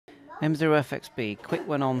M0FXB, quick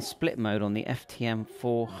one on split mode on the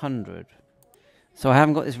FTM400. So I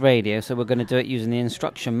haven't got this radio, so we're going to do it using the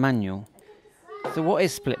instruction manual. So what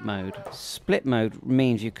is split mode? Split mode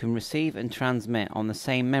means you can receive and transmit on the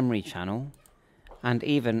same memory channel and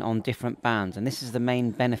even on different bands. And this is the main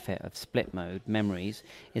benefit of split mode memories,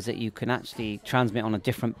 is that you can actually transmit on a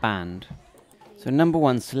different band. So number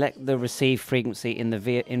 1, select the receive frequency in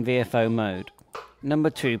VFO mode.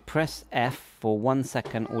 Number 2, press F for 1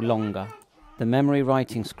 second or longer. The memory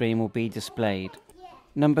writing screen will be displayed.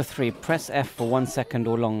 Number 3, press F for 1 second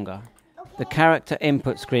or longer. The character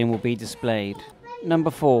input screen will be displayed.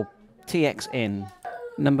 Number 4, TX in.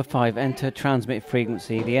 Number 5, enter transmit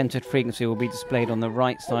frequency. The entered frequency will be displayed on the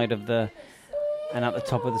right side of and at the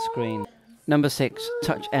top of the screen. Number 6,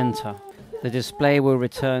 touch enter. The display will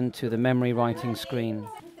return to the memory writing screen.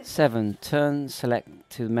 7, turn select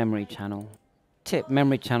to memory channel. Tip,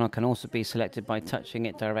 memory channel can also be selected by touching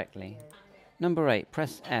it directly. Number 8,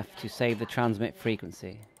 press F to save the transmit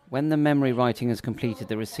frequency. When the memory writing is completed,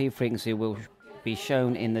 the receive frequency will be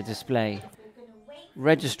shown in the display,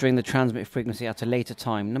 registering the transmit frequency at a later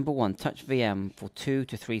time. Number 1, touch VM for 2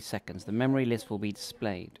 to 3 seconds. The memory list will be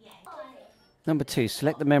displayed. Number 2,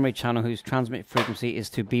 select the memory channel whose transmit frequency is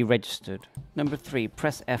to be registered. Number 3,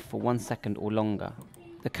 press F for 1 second or longer.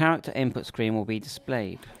 The character input screen will be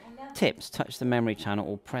displayed. Tips, touch the memory channel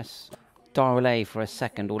or press dial A for a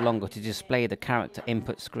second or longer to display the character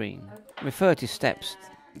input screen. Refer to steps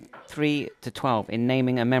 3 to 12 in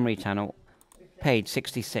naming a memory channel, page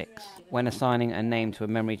 66, when assigning a name to a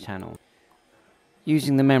memory channel.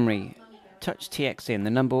 Using the memory, touch TX in, the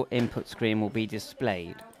number input screen will be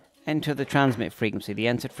displayed. Enter the transmit frequency. The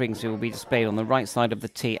entered frequency will be displayed on the right side of the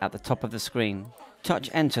T at the top of the screen. Touch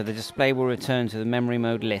enter, the display will return to the memory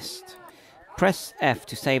mode list. Press F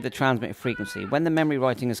to save the transmit frequency. When the memory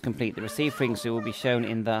writing is complete, the receive frequency will be shown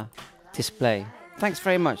in the display. Thanks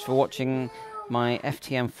very much for watching my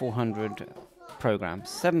FTM400 program.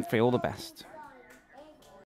 7-3, all the best.